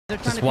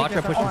Just watch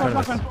our push in front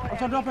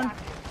of us.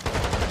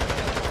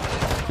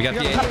 We got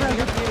PA.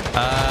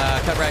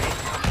 Cut right.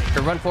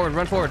 Run forward,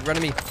 run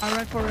to me. I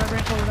ran forward.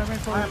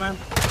 Alright, man.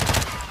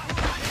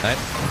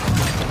 Nice.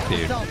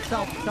 Dude.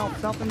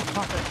 Self in the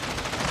pocket.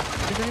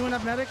 Does anyone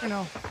have medic or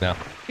no? No.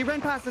 He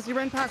ran past us. He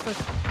ran right past us.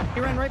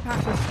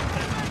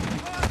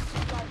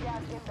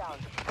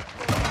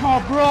 Oh,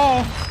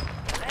 bro.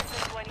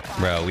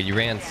 Bro, we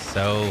ran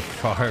so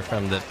far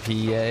from the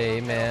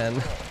PA,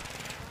 man.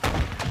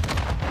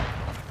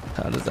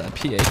 How does that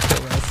PA kill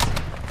us?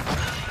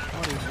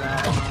 What is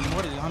that, man?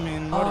 What is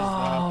that, bro?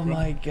 Oh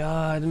my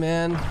god,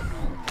 man.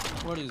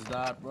 What is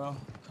that, bro?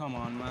 Come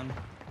on, man.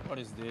 What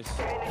is this?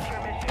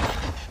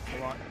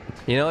 What?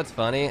 You know what's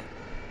funny?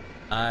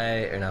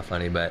 Or not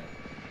funny, but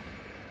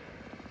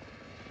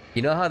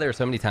you know how there are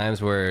so many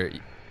times where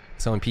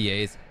someone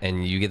PAs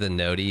and you get the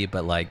noti,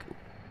 but like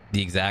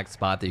the exact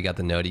spot that you got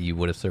the noti, you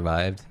would have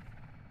survived.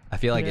 I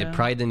feel like it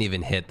probably didn't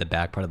even hit the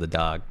back part of the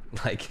dog.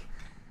 Like,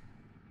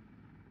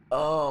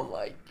 oh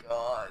my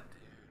god,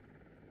 dude.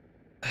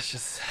 That's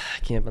just, I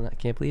can't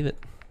believe it.